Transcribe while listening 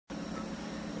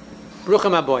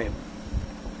Bruchim Aboyim.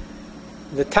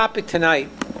 The topic tonight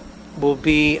will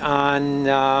be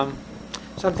on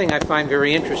something I find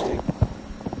very interesting.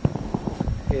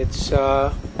 It's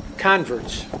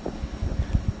converts.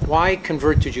 Why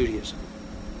convert to Judaism?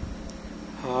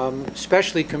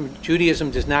 Especially Judaism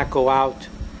does not go out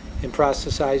and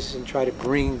proselytize and try to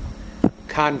bring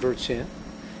converts in.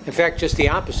 In fact, just the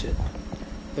opposite.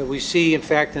 That we see, in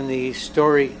fact, in the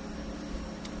story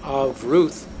of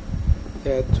Ruth,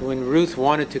 that when Ruth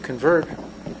wanted to convert,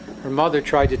 her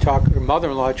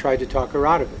mother-in-law tried to talk her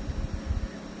out of it.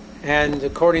 And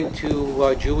according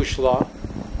to Jewish law,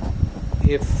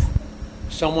 if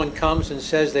someone comes and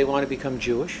says they want to become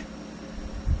Jewish,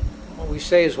 what we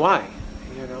say is why.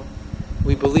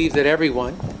 We believe that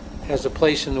everyone has a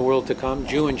place in the world to come,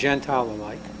 Jew and Gentile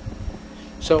alike.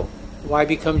 So why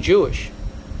become Jewish?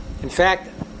 In fact,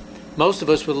 most of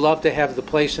us would love to have the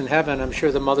place in heaven. I'm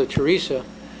sure the Mother Teresa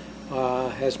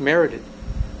has merited.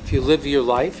 If you live your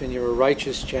life and you're a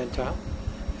righteous Gentile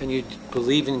and you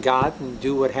believe in God and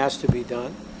do what has to be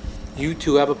done, you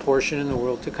too have a portion in the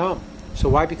world to come. So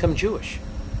why become Jewish?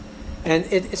 And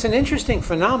it's an interesting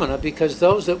phenomena because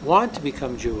those that want to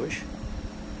become Jewish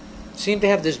seem to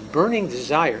have this burning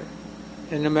desire,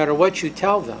 and no matter what you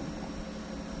tell them,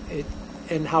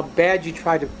 and how bad you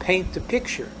try to paint the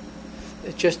picture,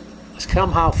 it just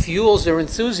somehow fuels their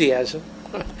enthusiasm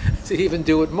to even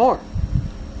do it more.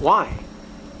 Why?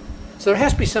 So there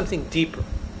has to be something deeper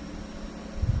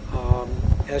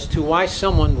as to why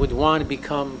someone would want to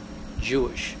become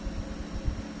Jewish.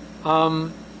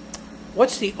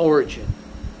 What's the origin?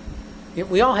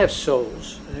 We all have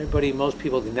souls, and most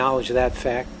people acknowledge that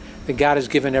fact, that God has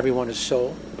given everyone a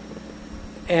soul.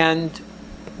 And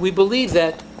we believe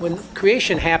that when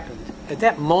creation happened, at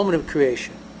that moment of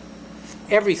creation,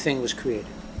 everything was created.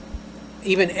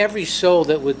 Even every soul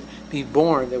that would be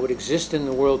born, that would exist in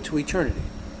the world to eternity,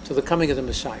 to the coming of the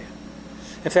Messiah.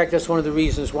 In fact, that's one of the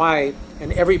reasons why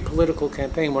in every political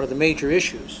campaign, one of the major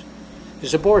issues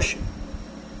is abortion.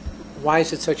 Why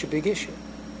is it such a big issue?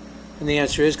 And the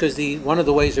answer is because one of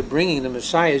the ways of bringing the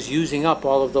Messiah is using up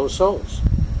all of those souls.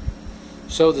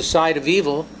 So the side of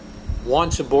evil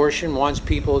wants abortion, wants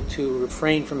people to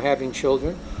refrain from having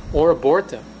children or abort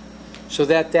them, so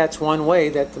that's one way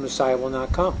that the Messiah will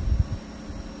not come.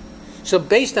 So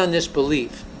based on this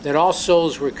belief that all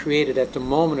souls were created at the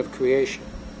moment of creation,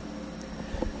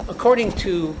 according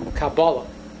to Kabbalah,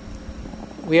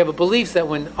 we have a belief that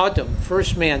when Adam,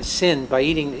 first man, sinned by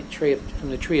eating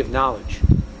from the tree of knowledge,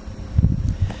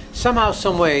 somehow,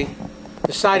 some way,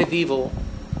 the side of evil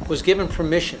was given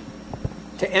permission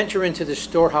to enter into the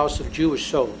storehouse of Jewish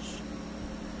souls.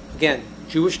 Again,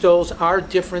 Jewish souls are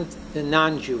different than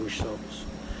non-Jewish souls.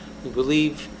 We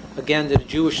believe, again, that a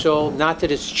Jewish soul, not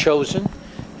that it's chosen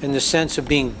in the sense of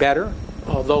being better,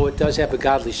 although it does have a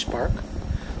godly spark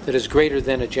that is greater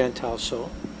than a Gentile soul,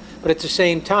 but at the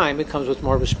same time, it comes with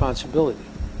more responsibility.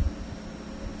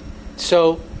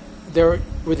 So there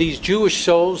were these Jewish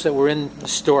souls that were in the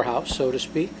storehouse, so to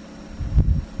speak,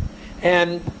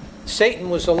 and Satan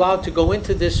was allowed to go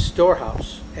into this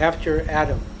storehouse after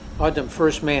Adam,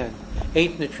 first man,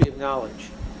 ate from the tree of knowledge,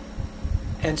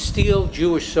 and steal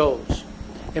Jewish souls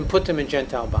and put them in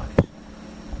Gentile bodies.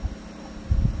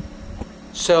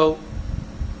 So,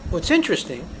 what's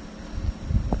interesting,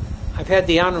 I've had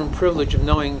the honor and privilege of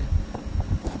knowing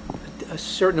a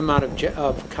certain amount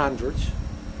of converts,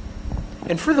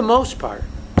 and for the most part,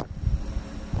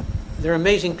 they're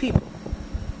amazing people.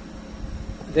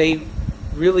 They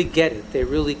really get it. They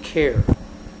really care.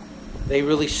 They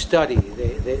really study.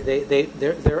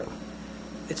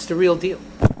 It's the real deal.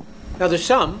 Now, there's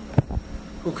some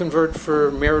who convert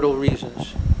for marital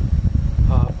reasons,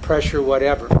 pressure,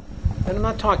 whatever. And I'm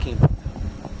not talking about them.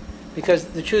 Because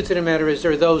the truth of the matter is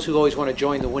there are those who always want to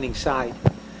join the winning side.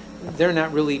 They're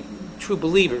not really true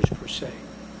believers, per se.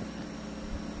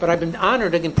 But I've been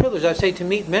honored and privileged, I say, to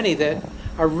meet many that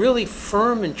are really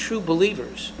firm and true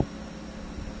believers.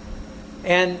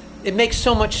 And it makes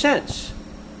so much sense.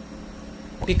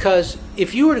 Because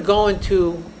if you were to go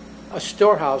into a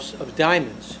storehouse of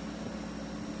diamonds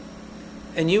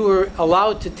and you were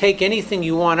allowed to take anything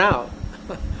you want out,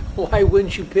 why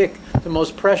wouldn't you pick the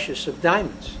most precious of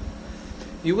diamonds?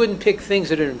 You wouldn't pick things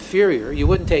that are inferior. You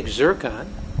wouldn't take zircon.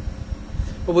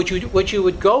 But what you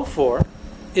would go for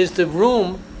is the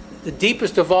room, the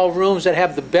deepest of all rooms that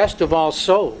have the best of all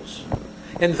souls.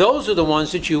 And those are the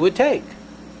ones that you would take.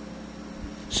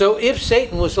 So if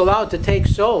Satan was allowed to take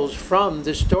souls from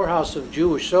the storehouse of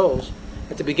Jewish souls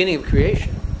at the beginning of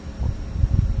creation,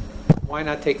 why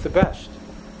not take the best?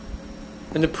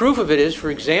 And the proof of it is, for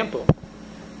example,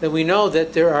 that we know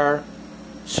that there are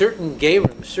certain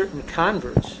Gerim, certain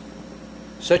converts,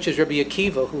 such as Rabbi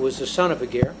Akiva, who was the son of a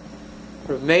Ger,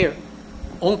 Rabbi Meir,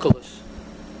 Onkelos,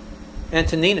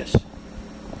 Antoninus,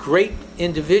 great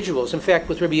individuals. In fact,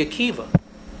 with Rabbi Akiva,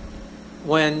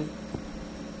 when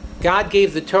God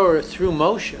gave the Torah through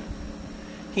Moshe,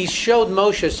 he showed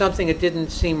Moshe something that didn't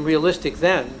seem realistic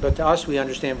then, but to us we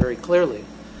understand very clearly.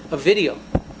 A video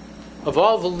of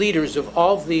all the leaders of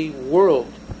all the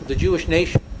world, of the Jewish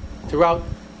nation, throughout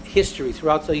history,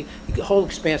 throughout the whole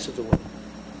expanse of the world.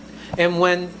 And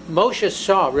when Moshe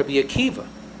saw Rabbi Akiva,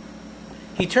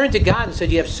 he turned to God and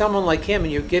said, you have someone like him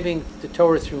and you're giving the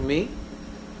Torah through me?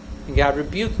 And God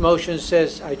rebuked Moshe and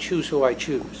says, I choose who I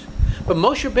choose. But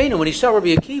Moshe Rabbeinu, when he saw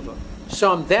Rabbi Akiva,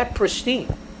 saw him that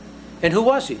pristine. And who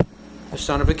was he? The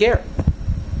son of a Ger,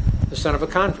 the son of a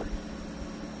convert.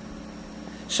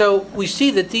 So we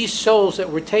see that these souls that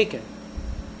were taken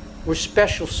were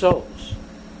special souls.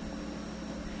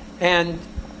 And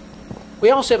we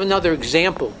also have another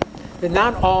example, that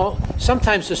not all,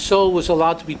 sometimes the soul was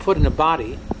allowed to be put in a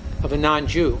body of a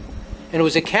non-Jew, and it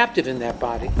was a captive in that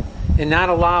body, and not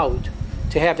allowed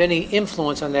to have any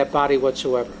influence on that body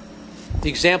whatsoever. The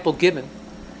example given,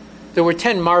 there were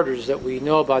 10 martyrs that we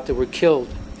know about that were killed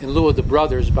in lieu of the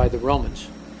brothers by the Romans.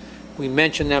 We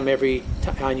mention them every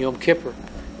time on Yom Kippur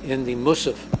in the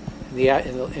Musaf,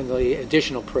 in the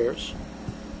additional prayers.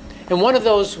 And one of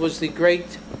those was the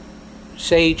great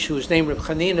sage who was named Reb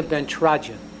Chanina ben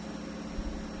Trajan.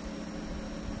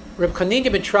 Reb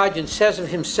Chanina ben Trajan says of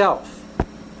himself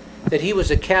that he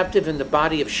was a captive in the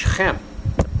body of Shechem,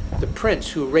 the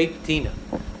prince who raped Dinah,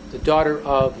 the daughter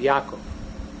of Yaakov.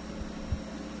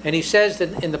 And he says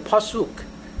that in the pasuk,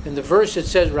 in the verse it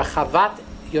says, Rachavat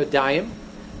Yodayim,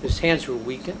 his hands were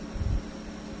weakened.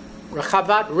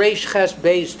 Rachavat Reish Ches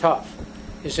Beis Tav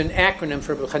is an acronym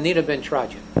for Chanina ben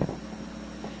Trajan.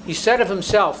 He said of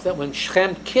himself that when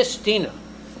Shechem kissed Dinah,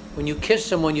 when you kiss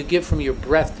someone, you give from your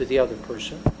breath to the other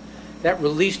person, that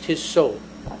released his soul.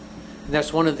 And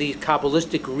that's one of the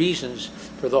Kabbalistic reasons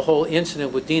for the whole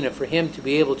incident with Dinah, for her to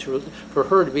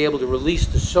be able to release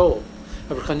the soul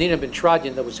of Chanina ben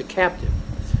Trajan that was a captive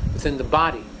within the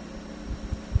body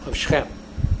of Shechem.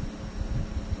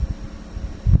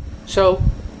 So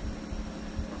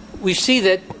we see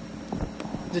that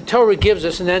the Torah gives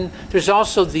us, and then there's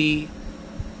also the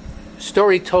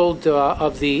story told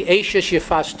of the Eishes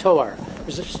Yefas Toar.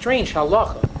 There's a strange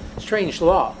halacha, strange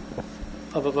law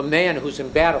of a man who's in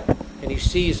battle and he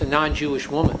sees a non-Jewish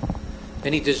woman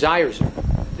and he desires her,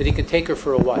 that he can take her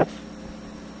for a wife.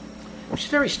 Which is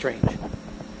very strange.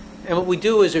 And what we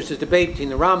do is there's a debate between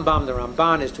the Rambam and the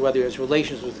Ramban as to whether he has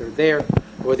relations with her there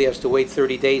or whether he has to wait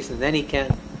 30 days and then he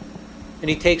can. And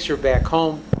he takes her back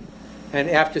home. And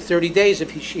after 30 days,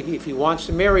 if he wants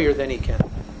to marry her, then he can.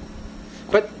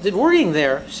 But the wording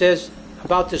there says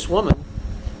about this woman,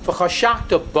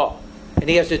 V'chashakta ba, and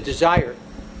he has a desire.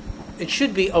 It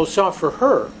should be osah for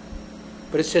her,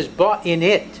 but it says ba in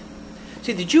it.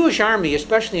 See, the Jewish army,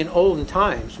 especially in olden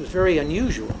times, was very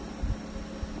unusual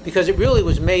because it really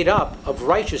was made up of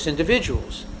righteous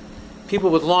individuals. People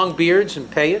with long beards and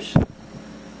payas,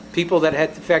 people that had,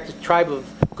 in fact, the tribe of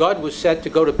Gad was set to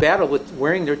go to battle with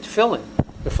wearing their tefillin,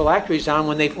 their phylacteries on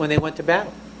when they went to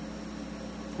battle.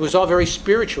 It was all very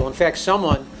spiritual. In fact,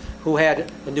 someone who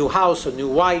had a new house, a new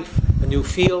wife, a new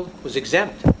field was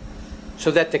exempt.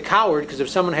 So that the coward, because if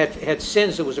someone had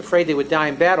sins that was afraid they would die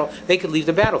in battle, they could leave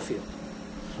the battlefield.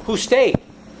 Who stayed?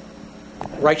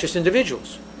 Righteous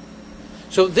individuals.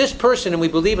 So this person, and we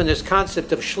believe in this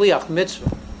concept of shliach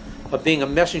mitzvah, of being a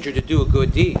messenger to do a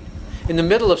good deed, in the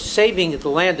middle of saving the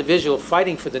land of Israel,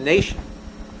 fighting for the nation,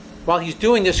 while he's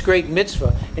doing this great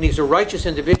mitzvah, and he's a righteous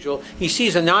individual, he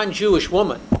sees a non-Jewish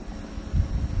woman.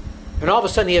 And all of a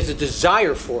sudden he has a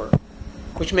desire for her,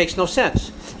 which makes no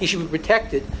sense. He should be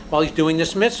protected while he's doing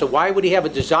this mitzvah. Why would he have a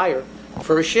desire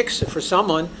for a shiksa, for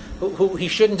someone who he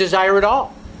shouldn't desire at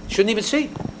all, shouldn't even see?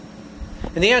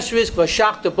 And the answer is,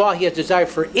 v'shakta ba, he has desire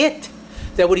for it,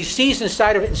 that what he sees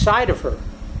inside of her,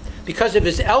 because of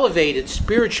his elevated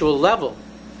spiritual level,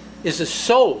 is a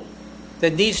soul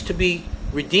that needs to be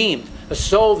redeemed, a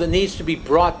soul that needs to be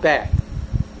brought back.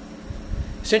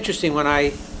 It's interesting, when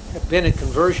I have been at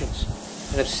conversions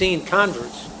and have seen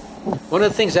converts, one of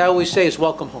the things I always say is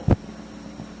welcome home.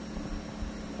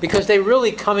 Because they're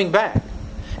really coming back.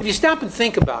 If you stop and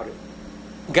think about it,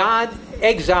 God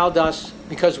exiled us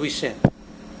because we sinned.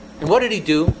 And what did he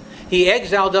do? He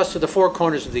exiled us to the four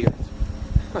corners of the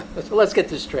earth. So let's get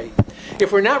this straight.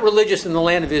 If we're not religious in the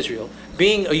land of Israel,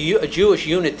 being a Jewish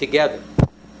unit together,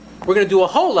 we're going to do a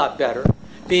whole lot better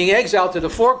being exiled to the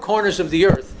four corners of the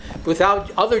earth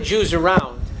without other Jews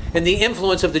around and the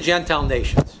influence of the Gentile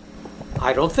nations.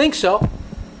 I don't think so.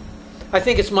 I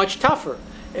think it's much tougher.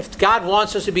 If God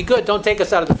wants us to be good, don't take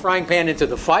us out of the frying pan into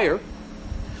the fire.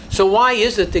 So why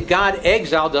is it that God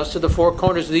exiled us to the four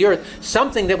corners of the earth,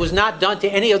 something that was not done to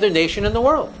any other nation in the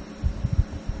world?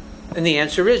 And the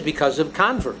answer is because of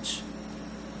converts.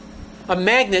 A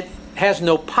magnet has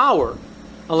no power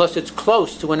unless it's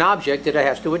close to an object that it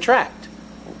has to attract.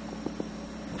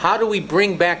 How do we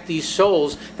bring back these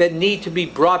souls that need to be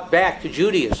brought back to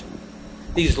Judaism?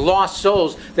 These lost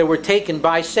souls that were taken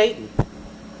by Satan?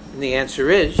 And the answer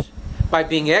is by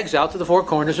being exiled to the four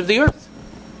corners of the earth.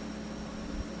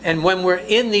 And when we're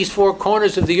in these four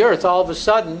corners of the earth, all of a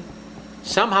sudden,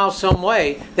 somehow, some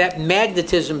way, that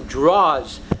magnetism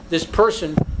draws this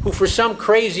person who for some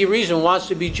crazy reason wants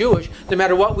to be Jewish. No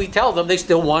matter what we tell them, they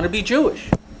still want to be Jewish.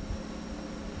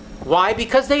 Why?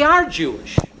 Because they are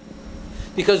Jewish.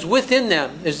 Because within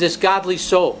them is this godly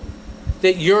soul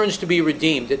that yearns to be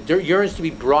redeemed, that yearns to be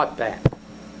brought back.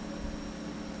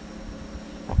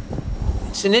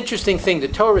 It's an interesting thing. The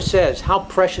Torah says, how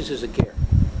precious is a ger?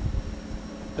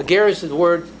 A ger is the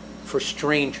word for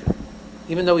stranger.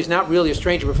 Even though he's not really a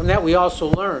stranger, but from that we also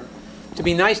learn to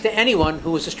be nice to anyone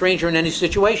who is a stranger in any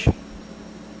situation.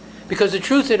 Because the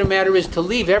truth of the matter is to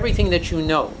leave everything that you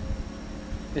know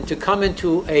and to come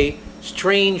into a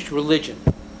strange religion,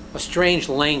 a strange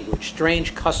language,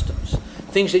 strange customs,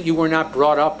 things that you were not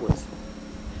brought up with,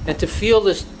 and to feel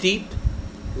this deep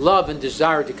love and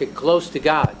desire to get close to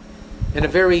God in a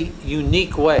very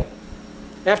unique way.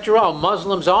 After all,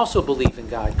 Muslims also believe in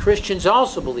God. Christians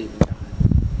also believe in God.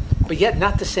 But yet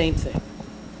not the same thing.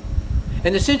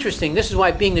 And it's interesting. This is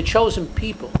why being the chosen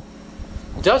people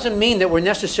doesn't mean that we're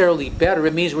necessarily better.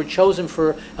 It means we're chosen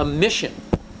for a mission.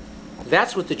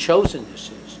 That's what the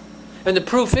chosenness is. And the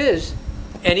proof is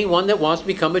anyone that wants to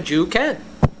become a Jew can.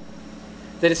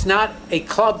 That it's not a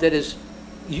club that is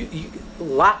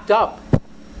locked up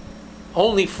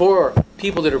only for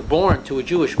people that are born to a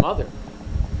Jewish mother.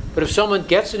 But if someone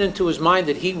gets it into his mind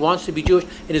that he wants to be Jewish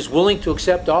and is willing to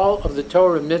accept all of the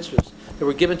Torah and mitzvahs that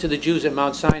were given to the Jews at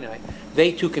Mount Sinai,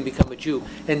 they too can become a Jew.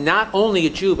 And not only a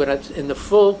Jew, but in the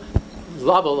full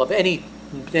level of any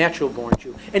natural-born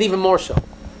Jew, and even more so.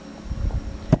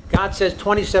 God says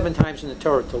 27 times in the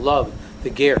Torah to love the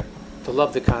ger, to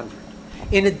love the convert,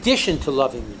 in addition to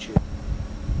loving the Jew.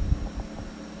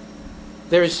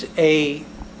 There was a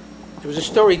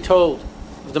story told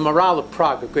of the Maral of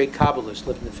Prague, a great Kabbalist,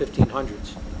 lived in the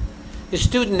 1500s. His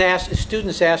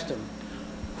students asked him,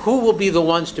 who will be the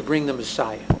ones to bring the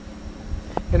Messiah?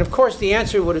 And of course the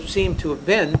answer would have seemed to have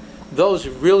been those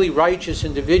really righteous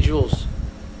individuals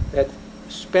that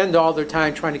spend all their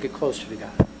time trying to get closer to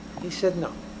God. He said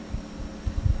no.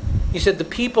 He said the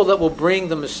people that will bring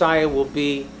the Messiah will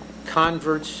be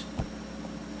converts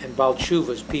and Baal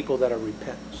Teshuvas, people that are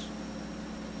repentants.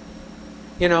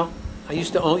 You know, I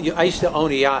used to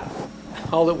own a yacht.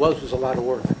 All it was a lot of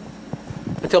work.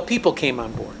 Until people came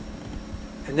on board.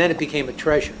 And then it became a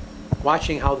treasure,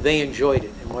 watching how they enjoyed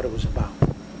it and what it was about.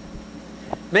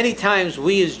 Many times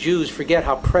we as Jews forget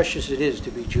how precious it is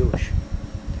to be Jewish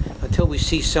until we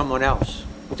see someone else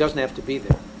who doesn't have to be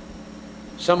there.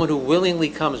 Someone who willingly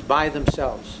comes by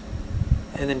themselves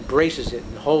and embraces it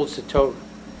and holds the Torah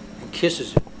and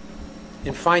kisses it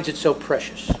and finds it so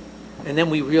precious. And then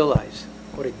we realize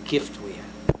what a gift we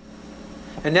have.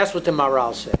 And that's what the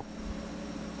Maral said.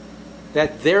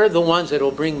 That they're the ones that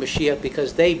will bring Mashiach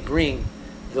because they bring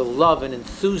the love and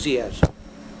enthusiasm,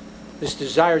 this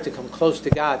desire to come close to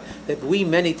God that we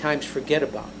many times forget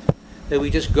about. That we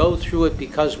just go through it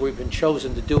because we've been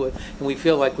chosen to do it and we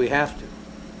feel like we have to.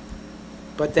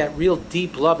 But that real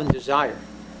deep love and desire.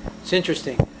 It's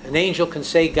interesting. An angel can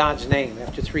say God's name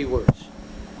after 3 words.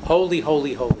 Holy,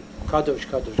 holy, holy. Kadosh,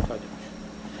 kadosh, kadosh.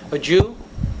 A Jew,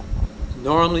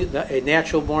 normally a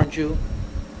natural-born Jew,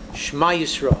 Shema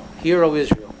Yisrael, Hear, O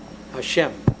Israel,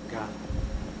 Hashem, God.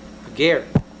 A ger,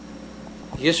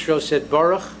 Yisro said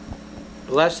Baruch,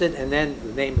 blessed, and then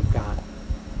the name of God.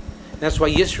 And that's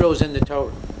why Yisro is in the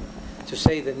Torah, to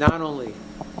say that not only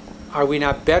are we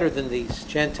not better than these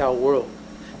Gentile world,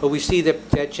 but we see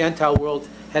that that Gentile world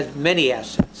has many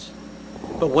assets.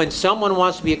 But when someone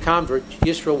wants to be a convert,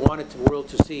 Yisro wanted the world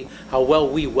to see how well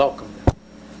we welcome them,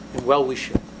 and well we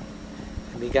should.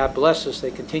 And may God bless us.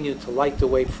 They continue to light the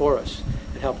way for us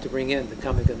and help to bring in the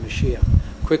coming of Mashiach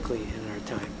quickly in our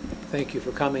time. Thank you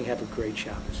for coming. Have a great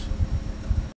Shabbos.